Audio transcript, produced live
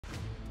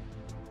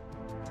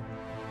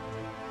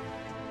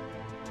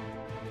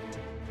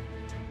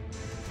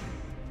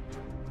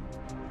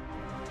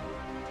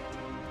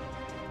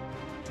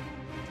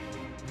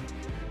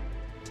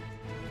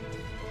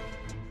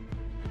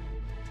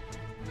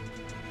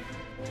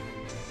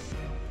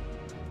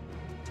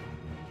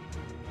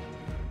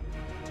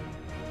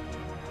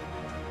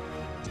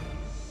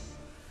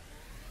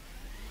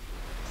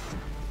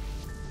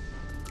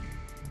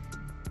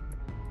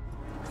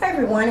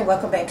everyone, and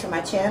welcome back to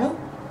my channel.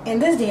 In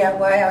this DIY,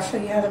 I'll show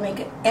you how to make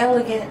an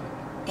elegant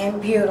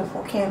and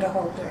beautiful candle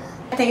holder.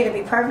 I think it'll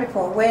be perfect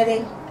for a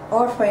wedding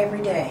or for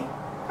every day.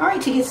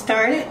 Alright, to get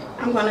started,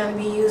 I'm going to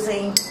be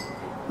using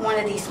one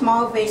of these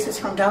small vases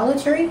from Dollar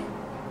Tree.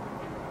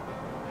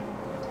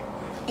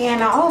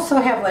 And I also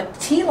have a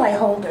tea light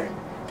holder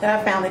that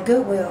I found at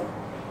Goodwill.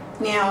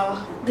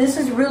 Now, this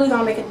is really going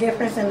to make a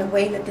difference in the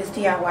way that this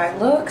DIY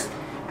looks.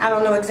 I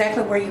don't know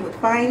exactly where you would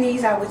find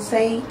these. I would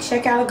say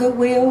check out a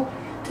Goodwill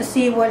to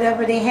see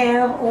whatever they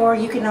have, or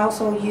you can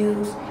also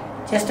use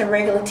just a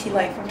regular tea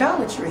light from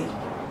Dollar Tree.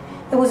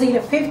 It was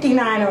either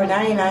 59 or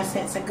 99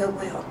 cents at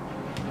Goodwill.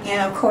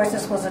 And of course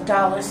this was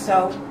 $1,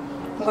 so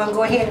I'm going to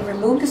go ahead and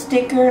remove the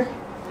sticker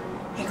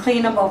and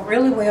clean them up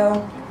really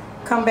well.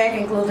 Come back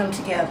and glue them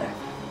together.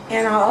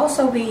 And I'll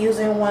also be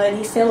using one of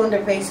these cylinder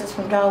vases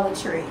from Dollar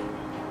Tree.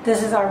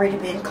 This has already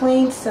been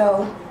cleaned,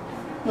 so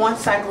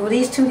once I glue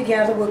these two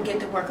together, we'll get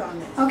to work on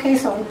this. Okay,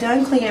 so I'm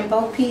done cleaning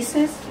both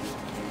pieces.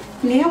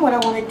 Now what I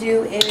want to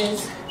do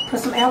is put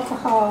some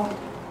alcohol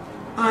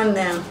on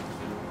them.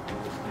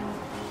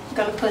 I'm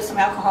going to put some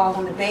alcohol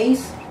on the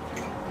base.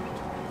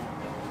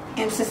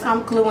 And since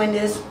I'm gluing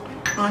this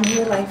on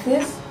here like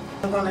this,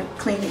 I'm going to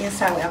clean the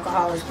inside with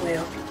alcohol as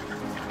well.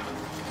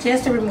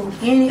 Just to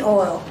remove any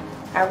oil.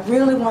 I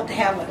really want to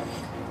have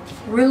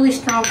a really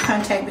strong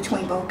contact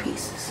between both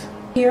pieces.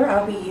 Here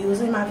I'll be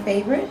using my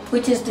favorite,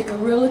 which is the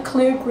Gorilla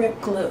Clear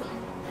Grip Glue.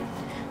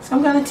 So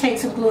I'm going to take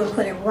some glue and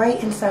put it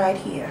right inside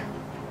here.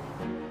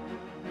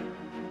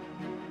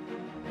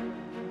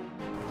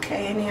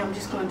 Okay, and now I'm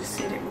just going to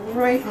sit it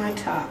right on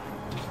top.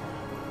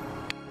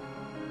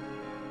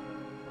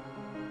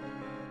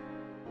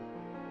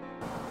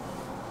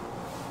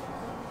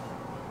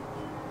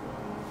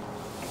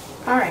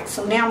 Alright,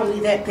 so now I'm going to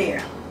leave that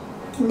there.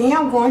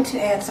 Now I'm going to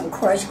add some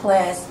crushed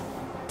glass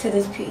to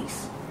this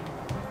piece.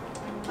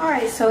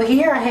 Alright, so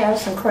here I have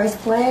some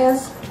crushed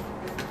glass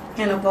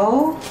in a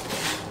bowl.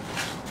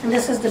 And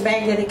this is the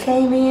bag that it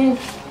came in.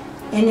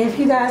 And if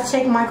you guys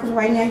check Michael's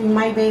right now, you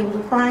might be able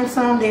to find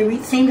some. They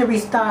seem to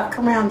restock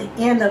around the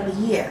end of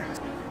the year.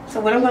 So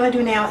what I'm going to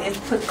do now is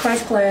put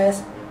crushed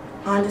glass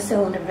on the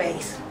cylinder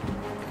vase.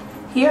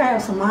 Here I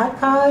have some Mod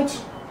Podge.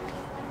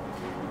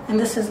 And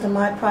this is the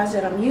Mod Podge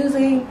that I'm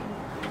using.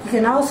 You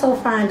can also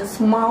find the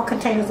small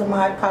containers of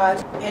Mod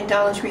Podge at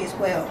Dollar Tree as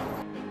well.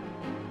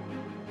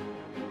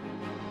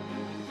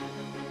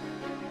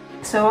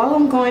 So all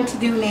I'm going to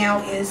do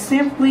now is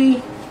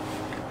simply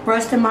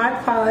brush the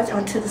Mod Podge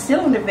onto the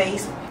cylinder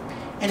vase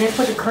and then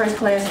put the crushed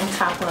glass on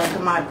top of the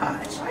Mod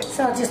Podge. Right,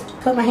 so I'll just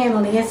put my hand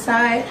on the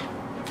inside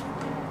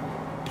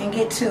and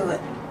get to it.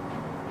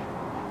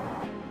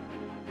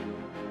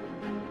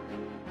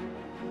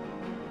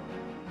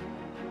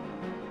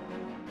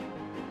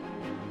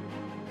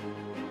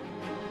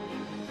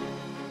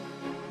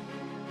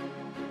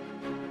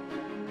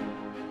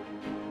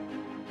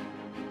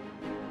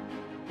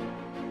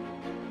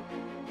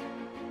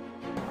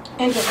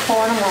 And just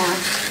pour them on.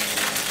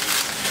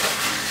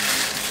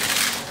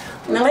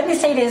 Now let me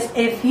say this,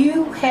 if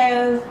you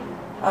have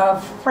a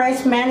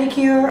fresh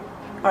manicure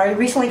or you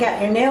recently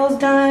got your nails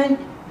done,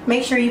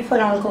 make sure you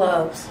put on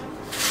gloves.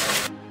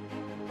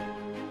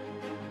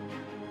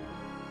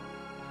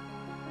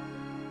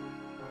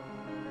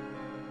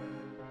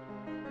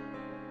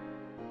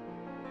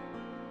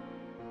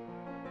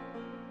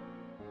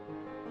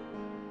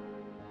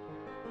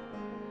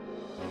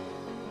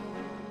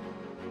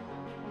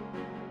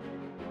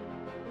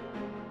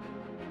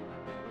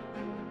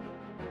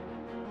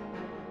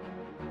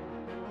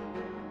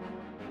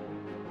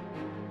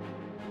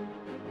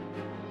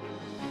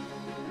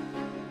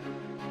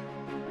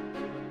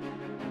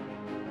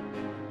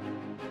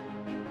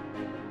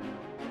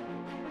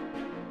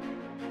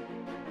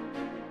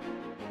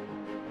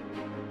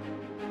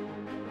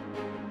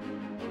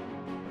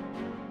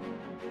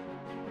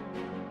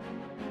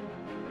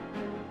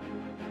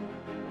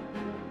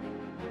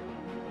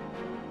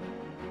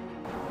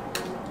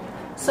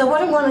 So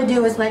what I'm going to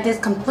do is let this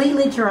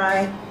completely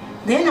dry.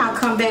 Then I'll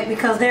come back,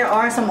 because there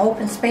are some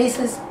open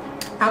spaces.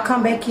 I'll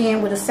come back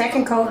in with a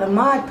second coat of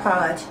Mod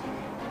Podge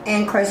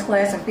and crushed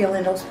glass and fill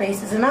in those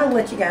spaces. And I'll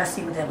let you guys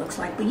see what that looks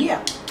like. But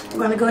yeah, I'm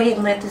going to go ahead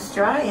and let this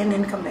dry and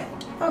then come back.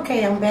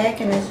 Okay, I'm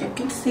back, and as you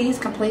can see, it's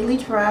completely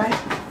dry.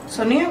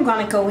 So now I'm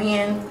going to go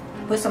in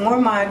with some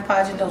more Mod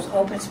Podge in those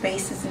open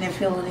spaces and then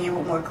fill it in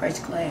with more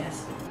crushed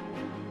glass.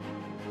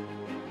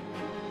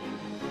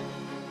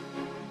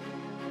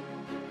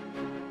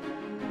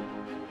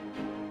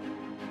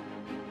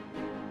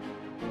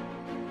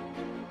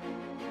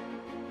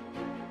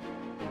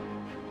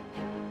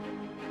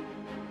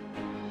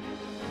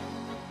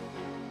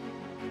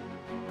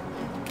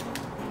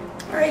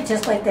 Alright,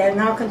 just like that.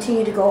 And I'll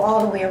continue to go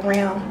all the way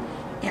around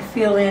and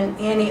fill in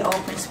any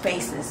open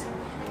spaces.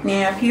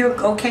 Now, if you're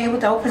okay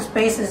with the open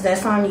spaces,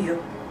 that's on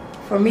you.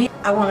 For me,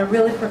 I want a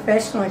really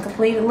professional and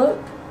complete look,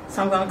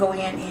 so I'm going to go in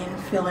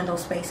and fill in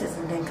those spaces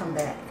and then come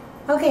back.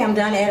 Okay, I'm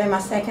done adding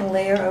my second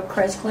layer of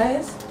crushed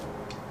glass.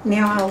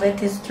 Now I'll let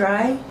this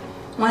dry.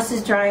 Once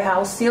it's dry,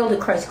 I'll seal the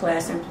crushed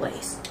glass in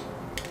place.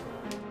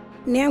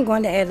 Now I'm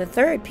going to add a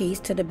third piece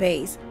to the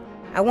base.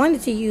 I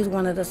wanted to use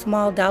one of the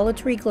small Dollar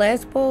Tree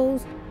glass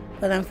bowls,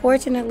 but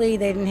unfortunately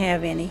they didn't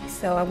have any,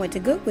 so I went to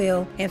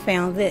Goodwill and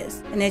found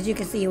this, and as you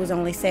can see it was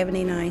only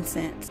 79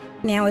 cents.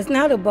 Now it's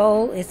not a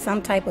bowl, it's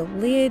some type of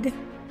lid,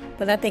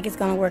 but I think it's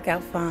going to work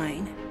out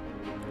fine.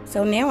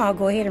 So now I'll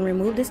go ahead and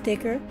remove the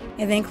sticker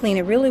and then clean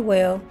it really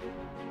well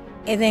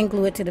and then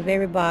glue it to the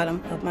very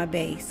bottom of my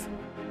base.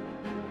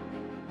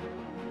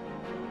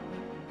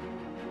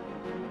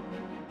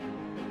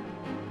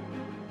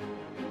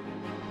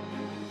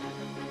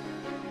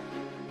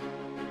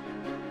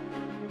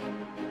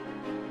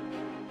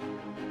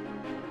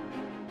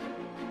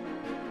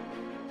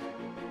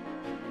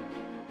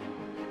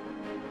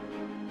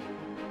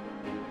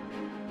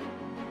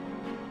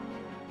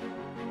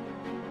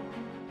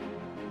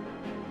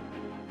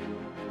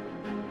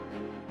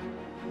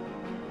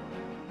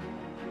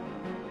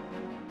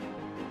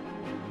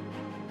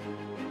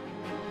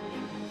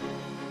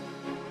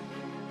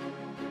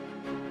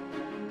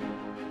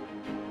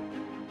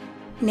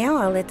 Now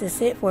I'll let this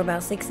sit for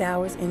about 6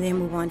 hours and then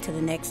move on to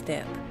the next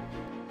step.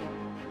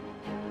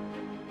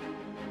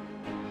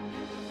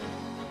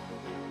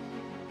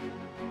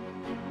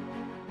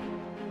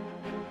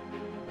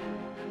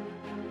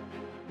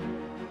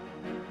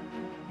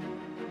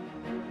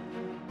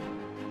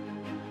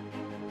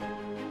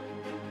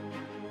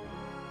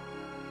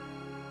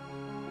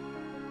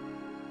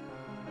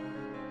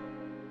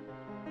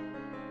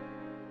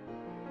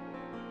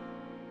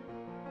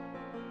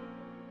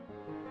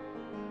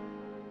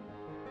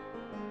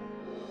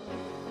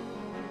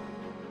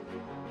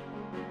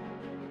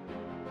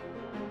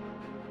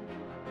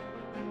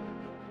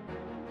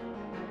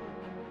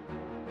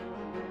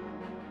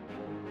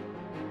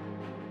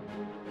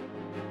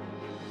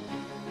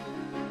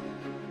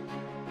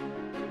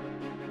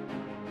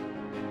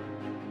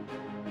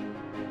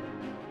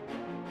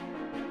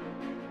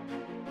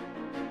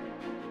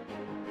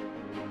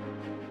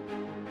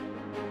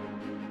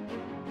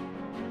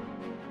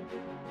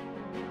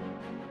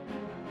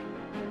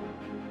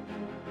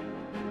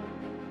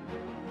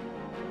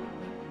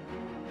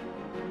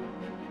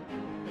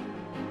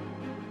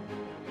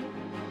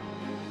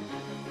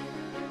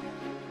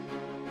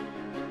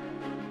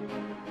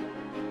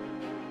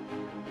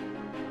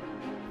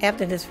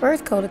 After this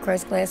first coat of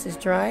crushed glass is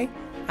dry,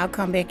 I'll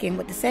come back in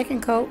with the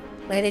second coat,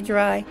 let it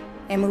dry,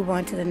 and move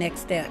on to the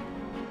next step.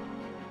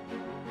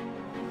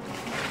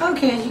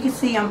 Okay, as you can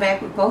see, I'm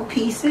back with both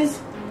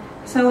pieces.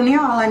 So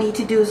now all I need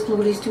to do is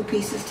glue these two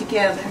pieces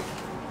together.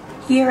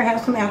 Here I have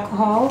some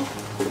alcohol.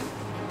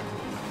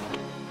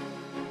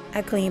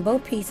 I clean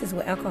both pieces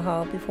with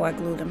alcohol before I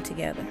glue them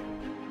together.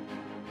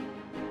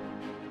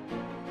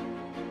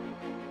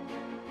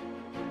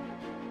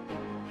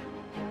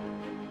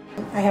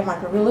 I have my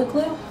Gorilla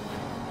Glue,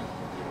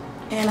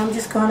 and I'm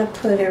just going to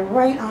put it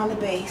right on the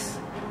base.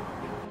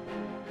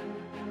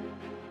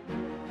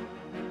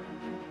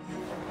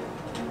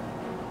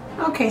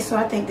 Okay, so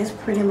I think this is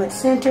pretty much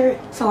centered.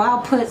 So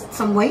I'll put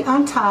some weight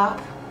on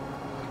top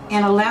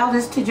and allow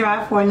this to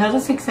dry for another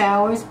 6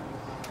 hours.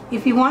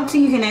 If you want to,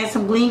 you can add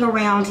some bling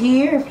around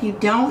here. If you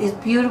don't, it's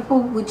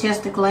beautiful with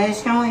just the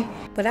glass showing.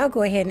 But I'll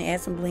go ahead and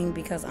add some bling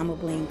because I'm a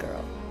bling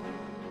girl.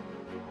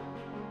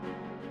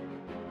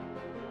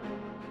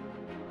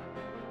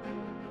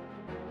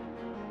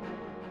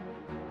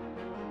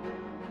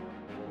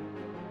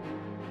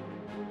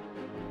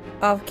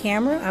 Off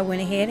camera, I went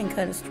ahead and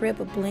cut a strip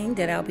of bling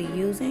that I'll be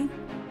using.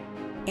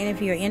 And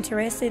if you're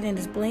interested in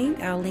this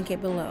bling, I'll link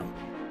it below.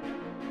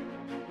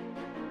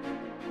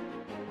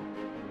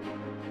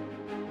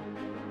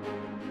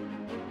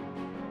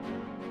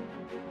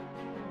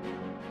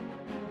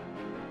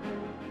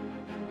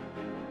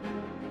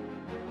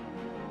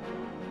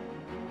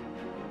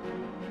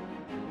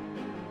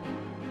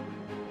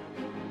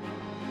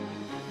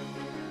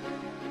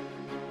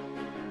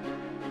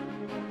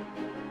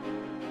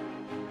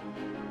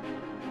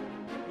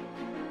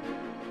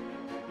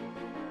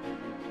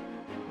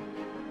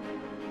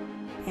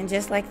 And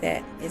just like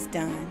that, it's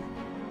done.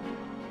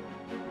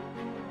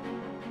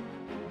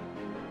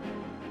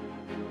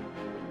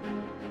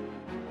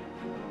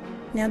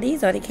 Now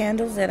these are the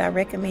candles that I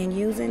recommend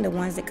using, the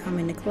ones that come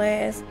in the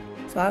glass.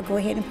 So I'll go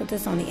ahead and put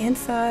this on the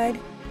inside,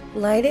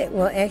 light it,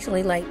 well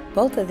actually light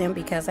both of them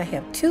because I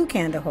have two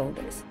candle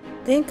holders.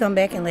 Then come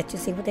back and let you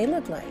see what they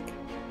look like.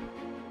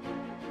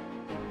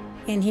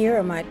 And here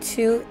are my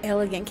two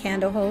elegant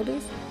candle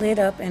holders, lit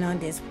up and on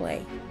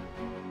display.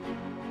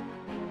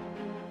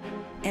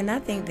 And I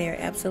think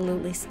they're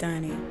absolutely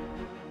stunning.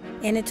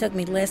 And it took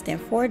me less than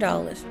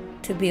 $4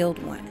 to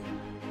build one.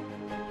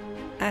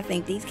 I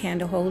think these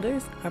candle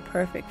holders are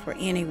perfect for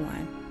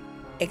anyone,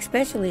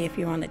 especially if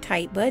you're on a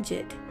tight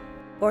budget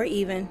or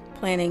even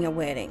planning a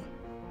wedding.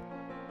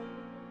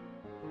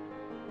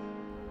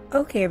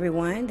 Okay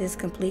everyone, this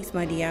completes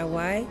my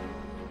DIY.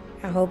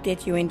 I hope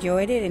that you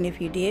enjoyed it, and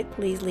if you did,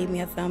 please leave me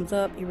a thumbs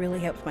up. It really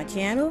helps my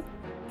channel.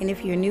 And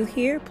if you're new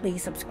here,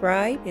 please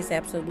subscribe. It's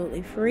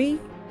absolutely free.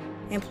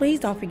 And please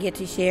don't forget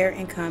to share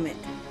and comment.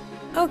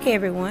 Okay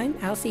everyone,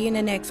 I'll see you in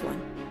the next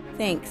one.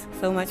 Thanks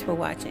so much for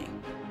watching.